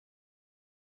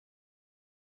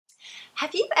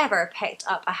Have you ever picked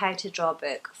up a how to draw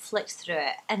book, flicked through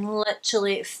it, and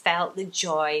literally felt the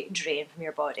joy drain from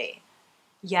your body?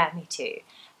 Yeah, me too.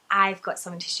 I've got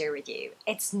something to share with you.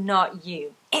 It's not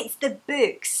you, it's the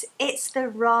books. It's the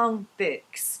wrong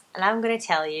books. And I'm going to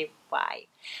tell you why.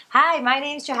 Hi, my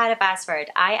name's Johanna Basford.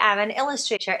 I am an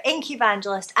illustrator, ink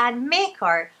evangelist, and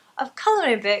maker of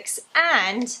colouring books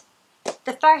and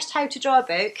the first how to draw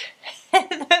book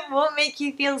that won't make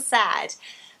you feel sad.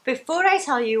 Before I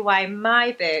tell you why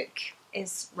my book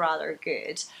is rather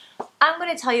good, I'm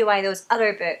going to tell you why those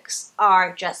other books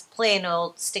are just plain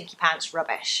old stinky pants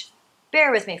rubbish.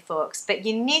 Bear with me, folks, but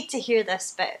you need to hear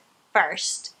this bit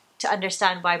first to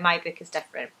understand why my book is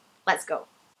different. Let's go.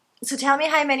 So tell me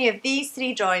how many of these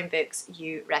three drawing books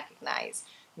you recognise.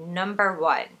 Number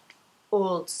one,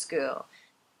 old school.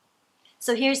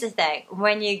 So here's the thing,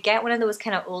 when you get one of those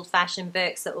kind of old-fashioned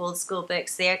books, the old school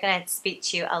books, they're going to speak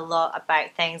to you a lot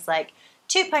about things like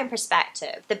 2-point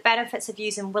perspective, the benefits of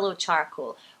using willow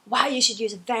charcoal, why you should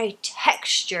use a very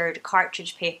textured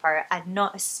cartridge paper and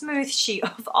not a smooth sheet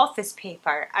of office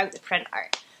paper out the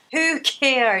printer. Who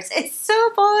cares? It's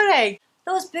so boring.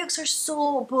 Those books are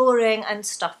so boring and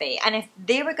stuffy, and if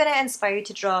they were going to inspire you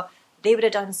to draw, they would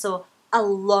have done so a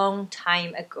long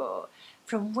time ago.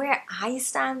 From where I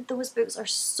stand, those books are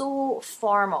so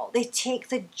formal. They take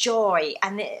the joy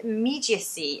and the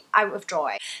immediacy out of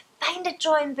drawing. Find a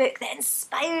drawing book that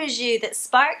inspires you, that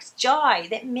sparks joy,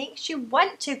 that makes you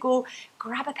want to go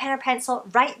grab a pen or pencil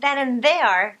right then and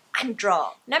there and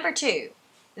draw. Number two,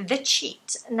 the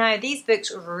cheat. Now, these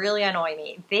books really annoy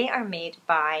me. They are made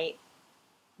by,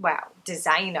 well,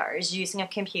 designers using a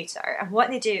computer, and what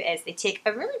they do is they take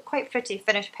a really quite pretty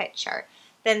finished picture,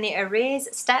 then they erase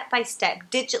step by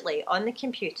step digitally on the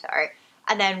computer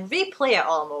and then replay it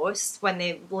almost when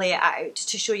they lay it out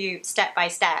to show you step by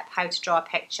step how to draw a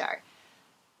picture.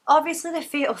 Obviously the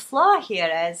fatal flaw here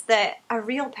is that a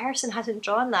real person hasn't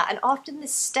drawn that, and often the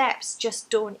steps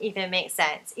just don't even make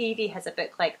sense. Evie has a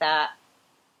book like that.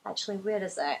 Actually, where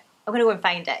is it? I'm going to go and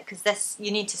find it because this,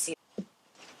 you need to see.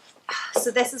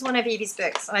 So this is one of Evie's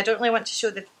books, and I don't really want to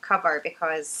show the cover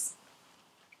because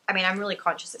I mean, I'm really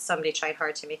conscious that somebody tried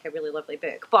hard to make a really lovely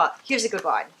book, but here's a good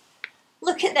one.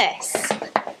 Look at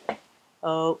this.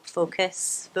 Oh,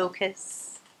 focus,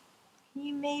 focus. Can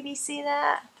you maybe see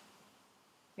that?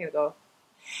 Here we go.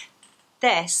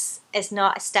 This is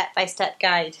not a step-by-step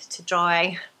guide to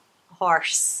drawing a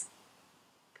horse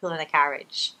pulling a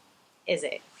carriage, is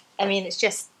it? I mean,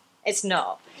 it's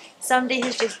not. Somebody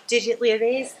has just digitally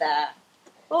erased that.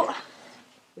 Oh,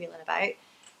 wheeling about.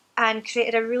 And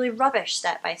created a really rubbish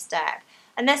step-by-step.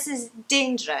 And this is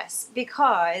dangerous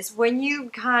because when you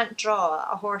can't draw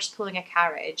a horse pulling a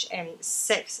carriage in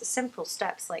 6 simple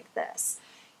steps like this,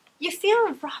 you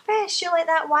feel rubbish. You're like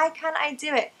that, why can't I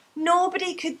do it?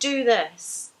 Nobody could do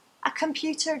this. A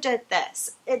computer did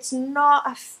this. It's not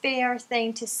a fair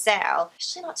thing to sell,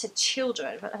 especially not to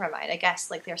children, but never mind, I guess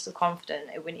like they're so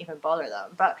confident it wouldn't even bother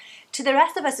them. But to the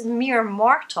rest of us mere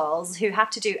mortals who have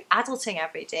to do adulting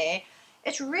every day,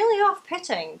 it's really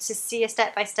off-putting to see a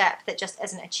step-by-step that just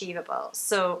isn't achievable.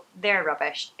 So they're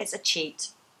rubbish. It's a cheat.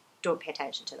 Don't pay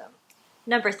attention to them.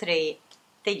 Number three,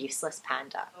 the useless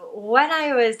panda. When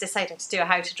I was deciding to do a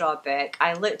how to draw book,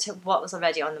 I looked at what was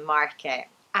already on the market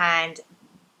and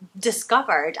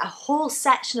discovered a whole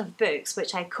section of books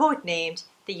which I codenamed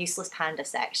the useless panda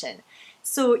section.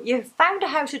 So you've found a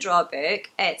how to draw book.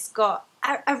 It's got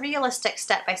a realistic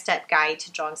step-by-step guide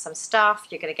to drawing some stuff.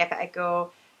 You're going to give it a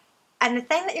go. And the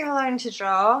thing that you're learning to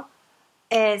draw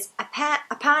is a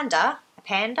panda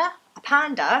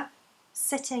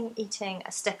sitting eating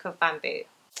a stick of bamboo.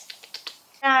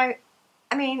 Now,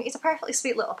 I mean, it's a perfectly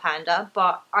sweet little panda,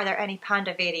 but are there any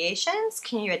panda variations?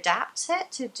 Can you adapt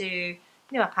it to do, you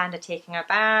know, a panda taking a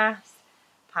bath,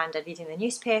 panda reading the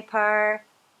newspaper,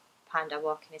 panda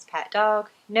walking his pet dog?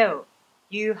 No,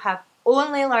 you have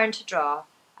only learned to draw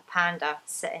a panda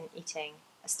sitting eating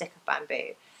a stick of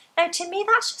bamboo. Now, to me,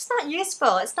 that's just not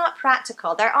useful. It's not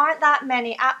practical. There aren't that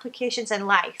many applications in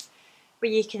life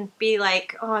where you can be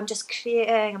like, oh, I'm just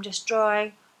creating, I'm just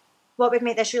drawing. What would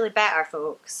make this really better,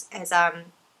 folks, is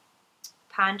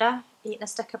panda eating a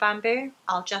stick of bamboo.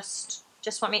 I'll just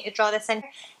want me to draw this in.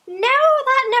 No,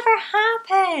 that never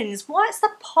happens. What's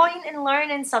the point in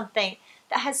learning something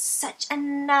that has such a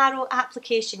narrow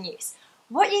application use?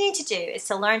 What you need to do is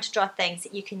to learn to draw things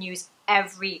that you can use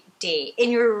every day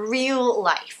in your real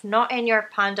life, not in your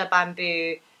panda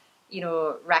bamboo, you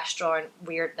know, restaurant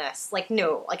weirdness. Like,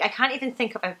 no, like I can't even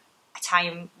think of a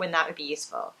time when that would be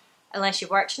useful unless you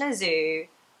worked in a zoo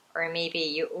or maybe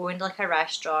you owned like a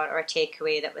restaurant or a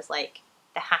takeaway that was like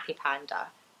the happy panda.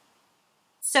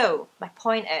 So my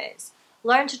point is,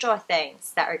 Learn to draw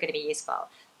things that are going to be useful.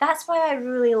 That's why I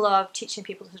really love teaching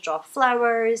people to draw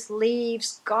flowers,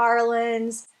 leaves,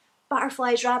 garlands,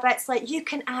 butterflies, rabbits. Like, you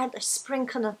can add a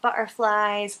sprinkling of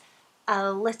butterflies,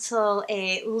 a little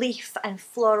leaf and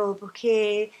floral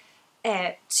bouquet,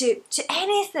 to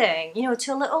anything, you know,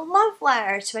 to a little love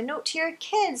letter, to a note to your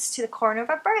kids, to the corner of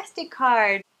a birthday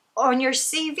card, on your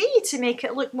CV to make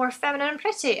it look more feminine and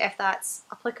pretty, if that's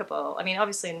applicable. I mean,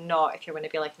 obviously not if you're going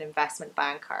to be like an investment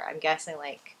banker. I'm guessing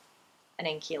like an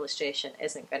inky illustration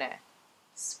isn't going to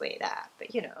sway that,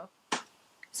 but you know.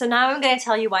 So now I'm going to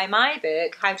tell you why my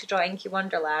book, How to Draw Inky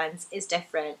Wonderlands, is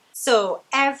different. So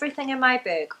everything in my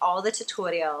book, all the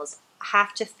tutorials,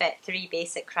 have to fit 3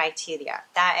 basic criteria.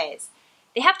 That is,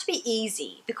 they have to be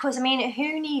easy, because I mean,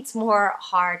 who needs more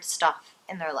hard stuff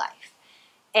in their life?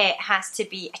 It has to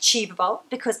be achievable,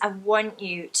 because I want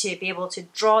you to be able to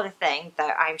draw the thing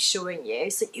that I'm showing you,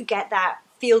 so you get that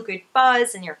feel-good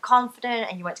buzz and you're confident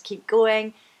and you want to keep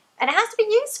going. And it has to be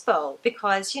useful,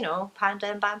 because, you know, Panda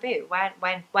and bamboo, when.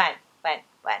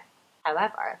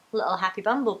 However, little happy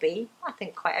bumblebee, I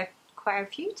think quite a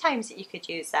few times that you could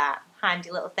use that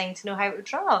handy little thing to know how to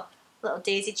draw. Little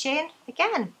daisy chain,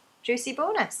 again, juicy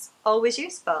bonus, always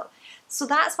useful. So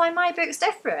that's why my book's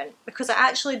different, because I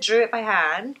actually drew it by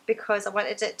hand, because I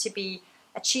wanted it to be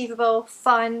achievable,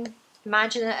 fun,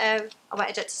 imaginative. I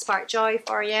wanted it to spark joy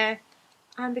for you,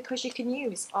 and because you can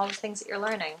use all the things that you're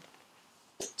learning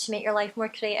to make your life more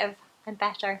creative and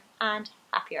better and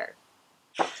happier.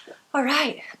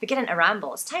 Alright, beginning to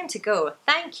ramble, it's time to go.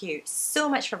 Thank you so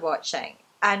much for watching.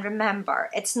 And remember,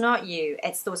 it's not you,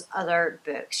 it's those other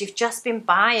books. You've just been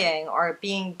buying or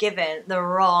being given the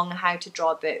wrong how to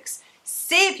draw books.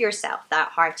 Save yourself that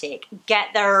heartache.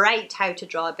 Get the right how to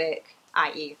draw book,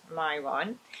 i.e. my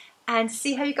one, and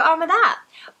see how you got on with that.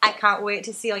 I can't wait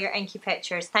to see all your inky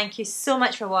pictures. Thank you so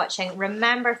much for watching.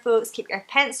 Remember folks, keep your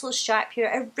pencils sharp,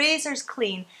 your erasers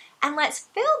clean, and let's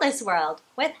fill this world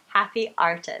with happy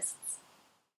artists.